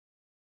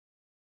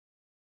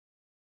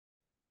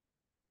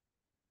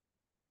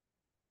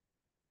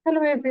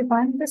Hello,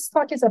 everyone. This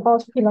talk is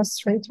about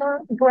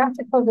Feellustrator, a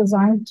graphical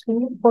design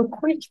tool for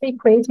quickly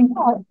creating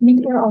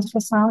mid-ear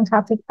ultrasound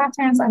haptic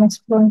patterns and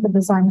exploring the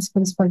design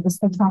space for this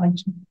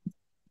technology.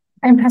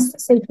 I'm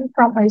Seifi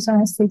from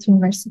Arizona State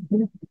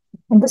University,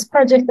 and this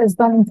project is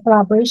done in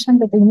collaboration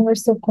with the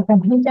University of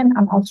Copenhagen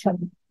and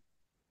Ultrasound.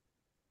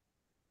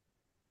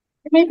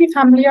 You may be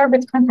familiar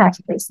with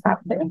contact-based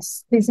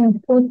haptics. These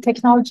include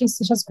technologies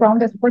such as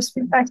grounded force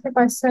feedback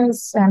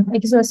devices and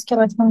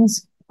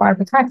exoskeletons,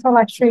 tactile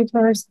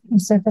actuators,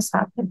 and surface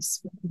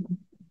haptics.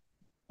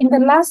 In the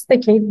last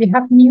decade, we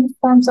have new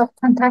forms of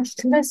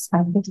contactless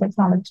haptic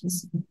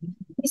technologies.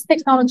 These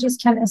technologies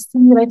can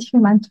stimulate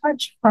human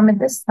touch from a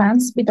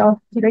distance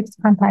without direct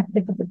contact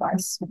with the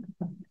device.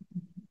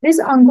 There is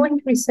ongoing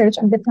research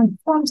on different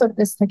forms of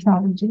these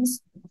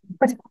technologies,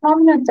 but a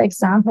prominent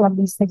example of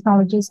these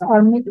technologies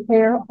are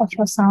mid-ear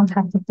ultrasound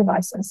haptic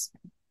devices.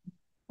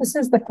 This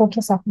is the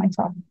focus of my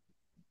talk.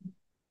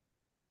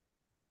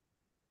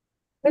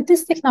 With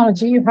this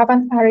technology, you have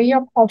an array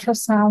of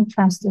ultrasound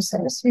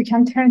transducers. You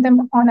can turn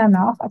them on and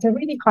off at a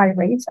really high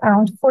rate,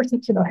 around 40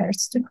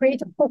 kilohertz, to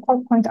create a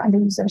focal point on the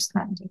user's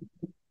hand.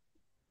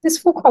 This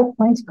focal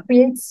point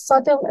creates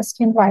subtle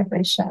skin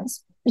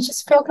vibrations, which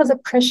is felt as a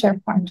pressure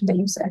point to the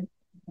user.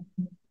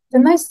 The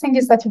nice thing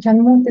is that you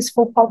can move this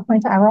focal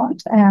point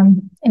around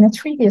in a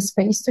 3D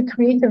space to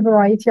create a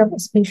variety of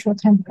spatial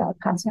temporal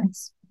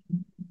patterns.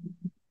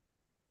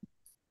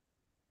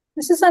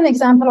 This is an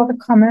example of a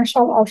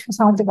commercial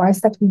ultrasound device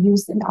that we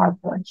used in our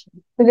work.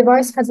 The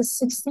device has a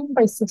 16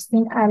 by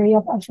 16 array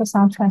of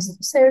ultrasound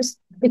transducers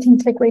with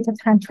integrated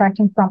hand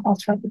tracking from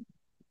Ultrasound.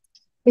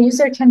 The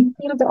user can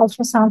feel the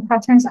ultrasound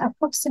patterns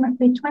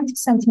approximately 20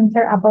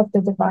 centimeters above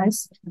the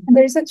device, and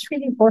there is a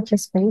 3D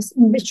workspace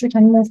in which you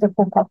can move the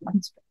focal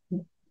point.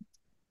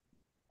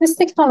 This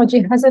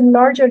technology has a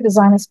larger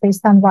design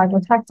space than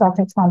tactile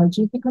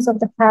technology because of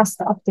the fast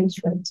update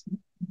rate.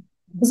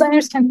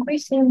 Designers can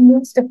quickly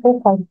move the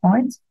focal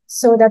point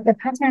so that the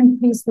pattern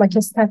feels like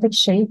a static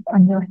shape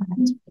on your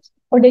hand,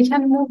 or they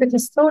can move it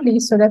slowly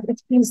so that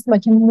it feels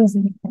like a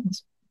moving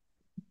point.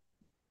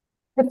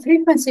 The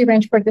frequency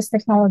range for this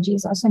technology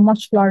is also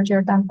much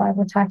larger than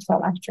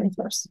tactile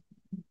actuators.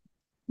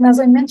 And as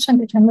I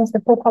mentioned, you can move the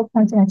focal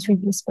point in a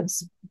 3D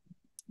space.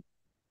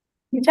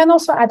 You can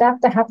also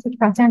adapt the haptic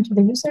pattern to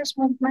the user's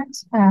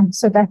movement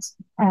so that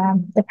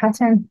the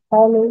pattern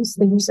follows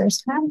the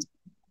user's hand,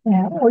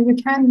 or you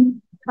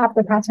can have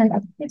the pattern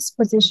at fixed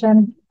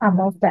position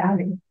above the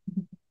array.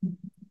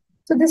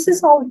 So this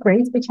is all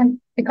great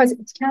because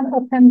it can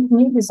open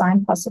new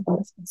design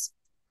possibilities.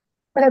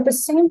 But at the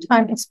same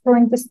time,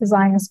 exploring this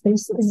design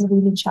space is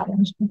really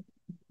challenging.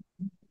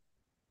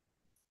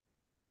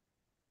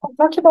 I'll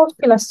talk about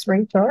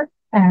Feellustrator.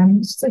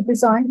 It's a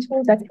design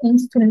tool that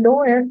aims to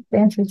lower the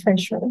entry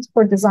threshold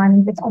for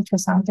designing with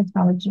ultrasound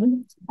technology,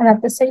 and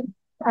at the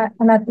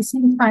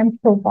same time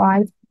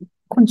provide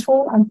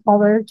control and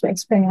power to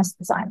experienced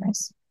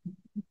designers.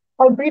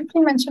 I'll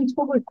briefly mention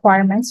two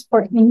requirements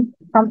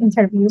from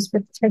interviews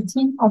with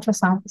 13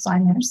 ultrasound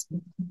designers.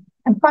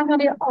 And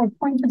finally, I'll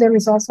point to the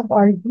results of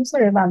our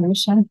user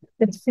evaluation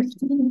with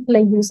 15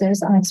 lay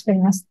users and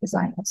experienced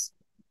designers.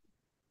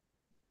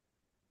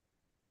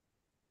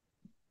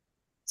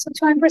 So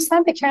to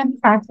understand the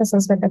current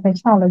practices with the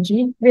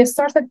technology, we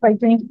started by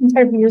doing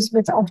interviews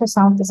with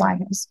ultrasound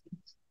designers.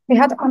 We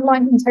had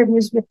online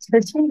interviews with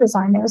 13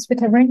 designers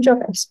with a range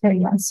of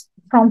experience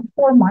from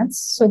 4 months.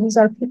 So these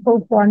are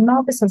people who are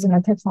novices in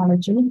the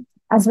technology,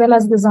 as well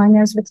as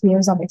designers with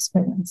years of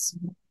experience.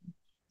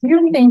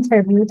 During the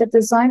interview, the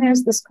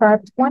designers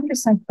described one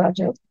recent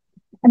project,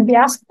 and we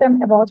asked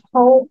them about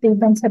how they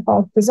went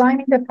about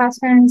designing the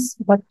patterns,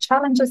 what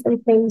challenges they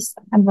faced,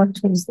 and what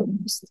tools they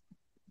used.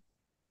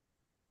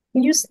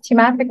 We used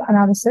thematic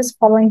analysis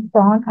following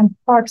Braun and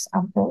Park's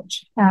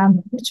approach,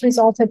 which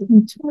resulted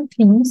in 2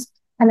 themes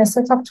and a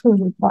set of tool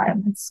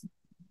requirements.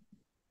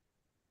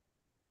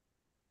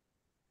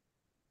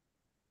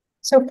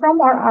 So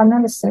from our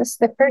analysis,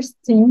 the first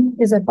theme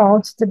is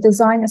about the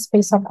design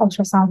space of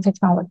ultrasound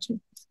technology,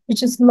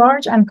 which is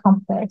large and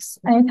complex,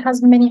 and it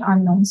has many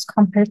unknowns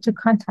compared to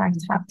contact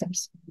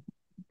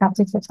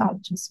haptic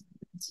technologies.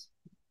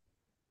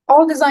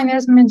 All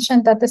designers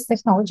mentioned that this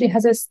technology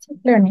has a steep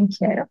learning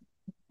curve,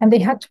 and they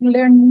had to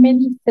learn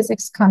many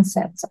physics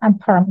concepts and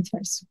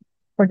parameters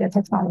for the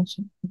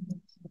technology.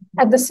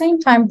 At the same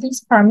time,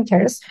 these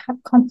parameters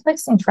have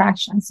complex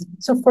interactions.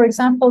 So for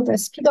example, the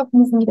speed of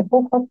moving the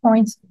focal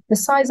point, the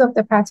size of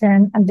the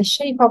pattern, and the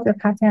shape of the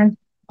pattern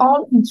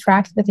all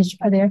interact with each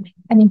other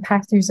and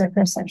impact user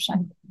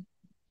perception.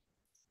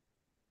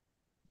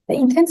 The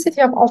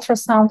intensity of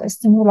ultrasound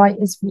stimuli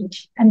is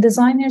weak, and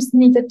designers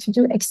needed to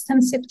do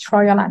extensive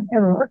trial and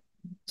error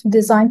to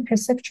design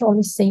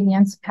perceptually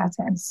salient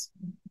patterns.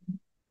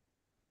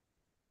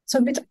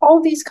 So with all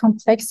these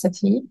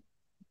complexity,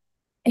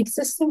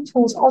 existing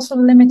tools also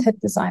limited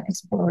design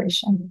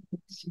exploration.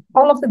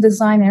 All of the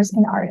designers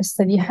in our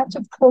study had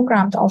to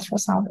program the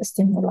ultrasound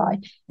stimuli,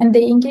 and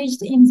they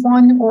engaged in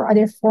one or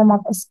other form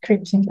of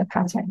scripting the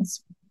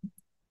patterns.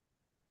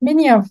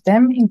 Many of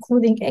them,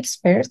 including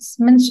experts,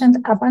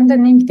 mentioned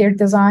abandoning their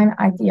design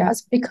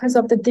ideas because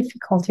of the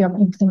difficulty of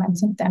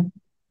implementing them.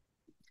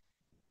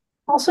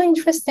 Also,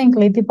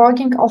 interestingly,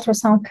 debugging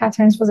ultrasound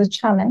patterns was a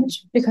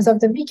challenge because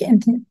of the weak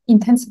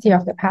intensity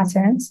of the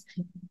patterns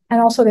and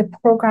also the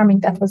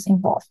programming that was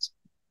involved.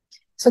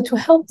 So to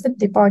help with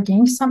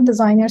debugging, some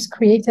designers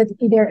created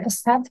either a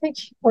static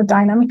or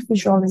dynamic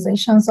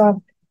visualizations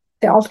of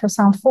the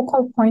ultrasound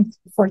focal point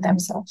for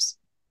themselves.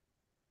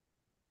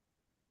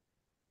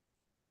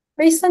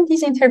 Based on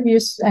these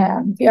interviews,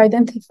 we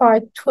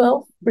identified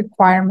 12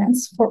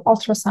 requirements for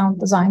ultrasound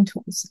design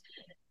tools.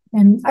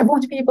 And I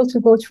won't be able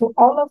to go through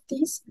all of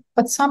these,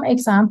 but some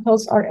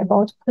examples are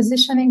about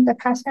positioning the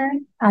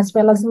pattern as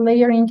well as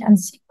layering and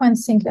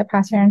sequencing the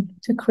pattern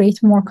to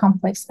create more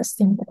complex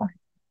stimuli.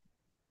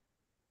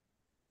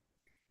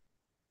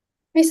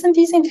 Based on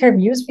these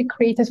interviews, we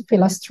created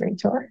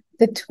Feellustrator.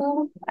 The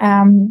tool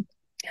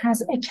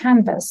has a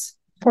canvas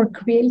for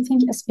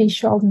creating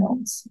spatial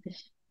nodes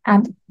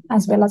and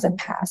as well as a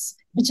pass,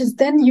 which is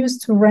then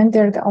used to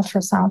render the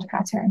ultrasound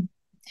pattern.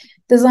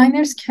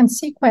 Designers can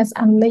sequence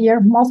and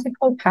layer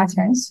multiple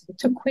patterns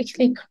to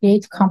quickly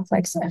create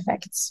complex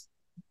effects.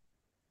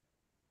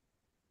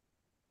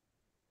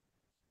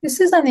 This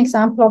is an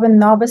example of a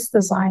novice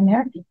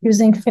designer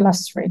using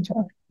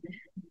Feellustrator.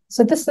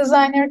 So this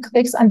designer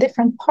clicks on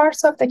different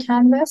parts of the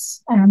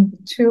canvas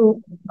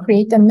to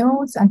create the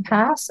nodes and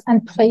paths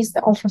and place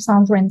the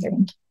ultrasound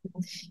rendering.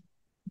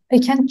 They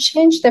can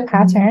change the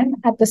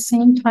pattern at the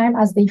same time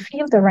as they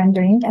feel the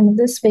rendering, and in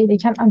this way they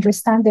can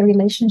understand the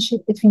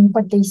relationship between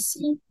what they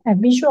see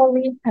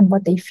visually and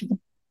what they feel.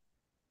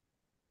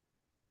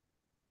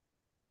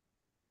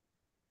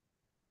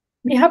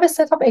 We have a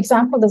set of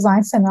example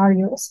design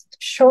scenarios to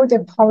show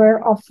the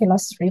power of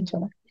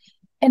Feellustrator.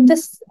 In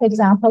this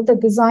example, the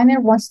designer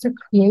wants to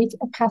create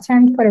a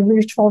pattern for a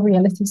virtual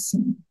reality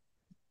scene.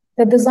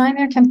 The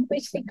designer can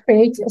quickly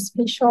create a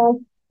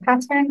spatial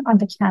pattern on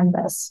the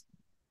canvas.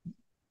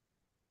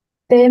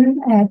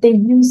 Then they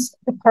use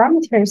the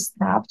parameters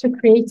tab to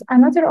create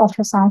another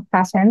ultrasound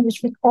pattern, which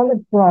we call a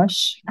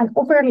brush, and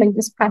overlay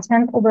this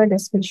pattern over the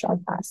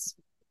spatial path.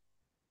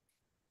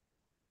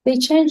 They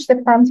change the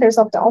parameters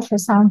of the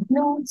ultrasound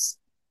nodes,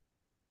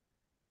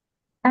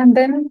 and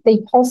then they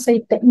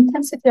pulsate the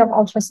intensity of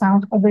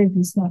ultrasound over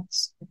these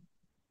nodes.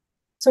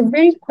 So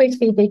very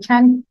quickly, they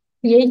can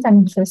create an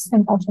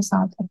interesting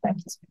ultrasound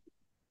effect.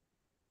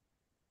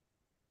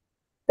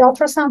 The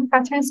ultrasound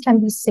patterns can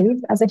be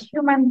saved as a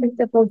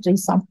human-readable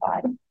JSON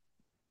file,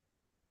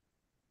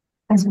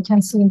 as we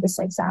can see in this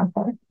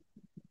example.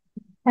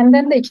 And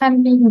then they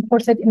can be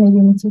imported in a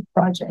Unity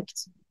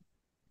project.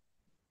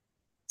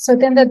 So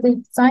then the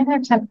designer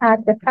can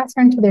add the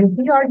pattern to their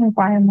VR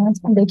environment,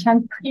 and they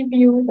can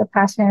preview the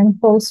pattern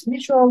both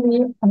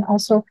visually and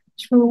also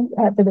through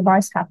the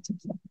device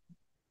haptically.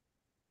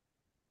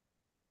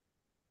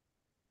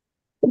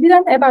 We did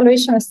an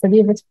evaluation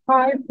study with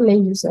 5 lay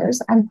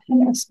users and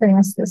 10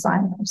 experienced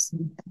designers.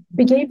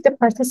 We gave the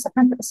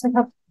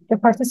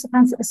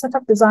participants a set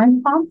of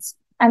design prompts,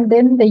 and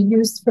then they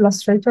used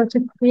Feellustrator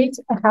to create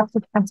a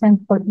haptic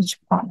pattern for each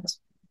prompt.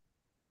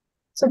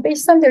 So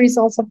based on the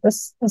results of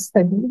this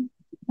study,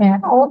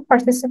 all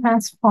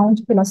participants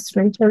found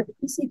Feellustrator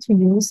easy to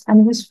use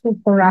and useful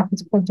for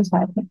rapid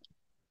prototyping.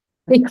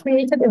 They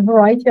created a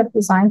variety of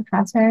design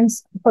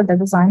patterns for the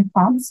design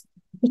prompts,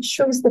 which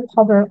shows the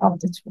power of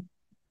the tool.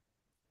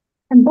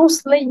 And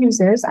both lay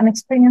users and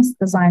experienced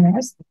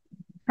designers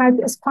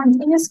had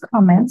spontaneous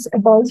comments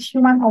about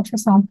human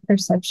ultrasound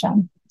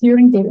perception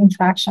during their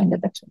interaction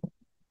with the tool.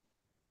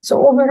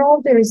 So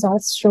overall, the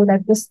results show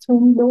that this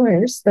tool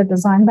lowers the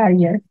design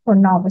barrier for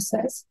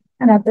novices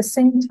and at the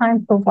same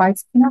time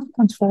provides enough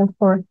control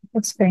for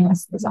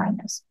experienced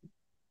designers.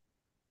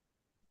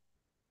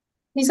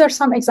 These are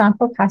some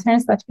example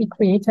patterns that we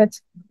created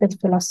with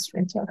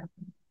Feellustrator,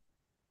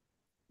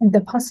 and the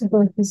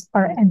possibilities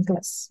are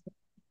endless.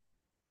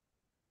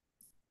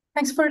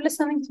 Thanks for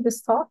listening to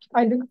this talk.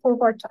 I look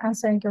forward to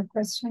answering your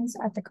questions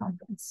at the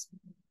conference.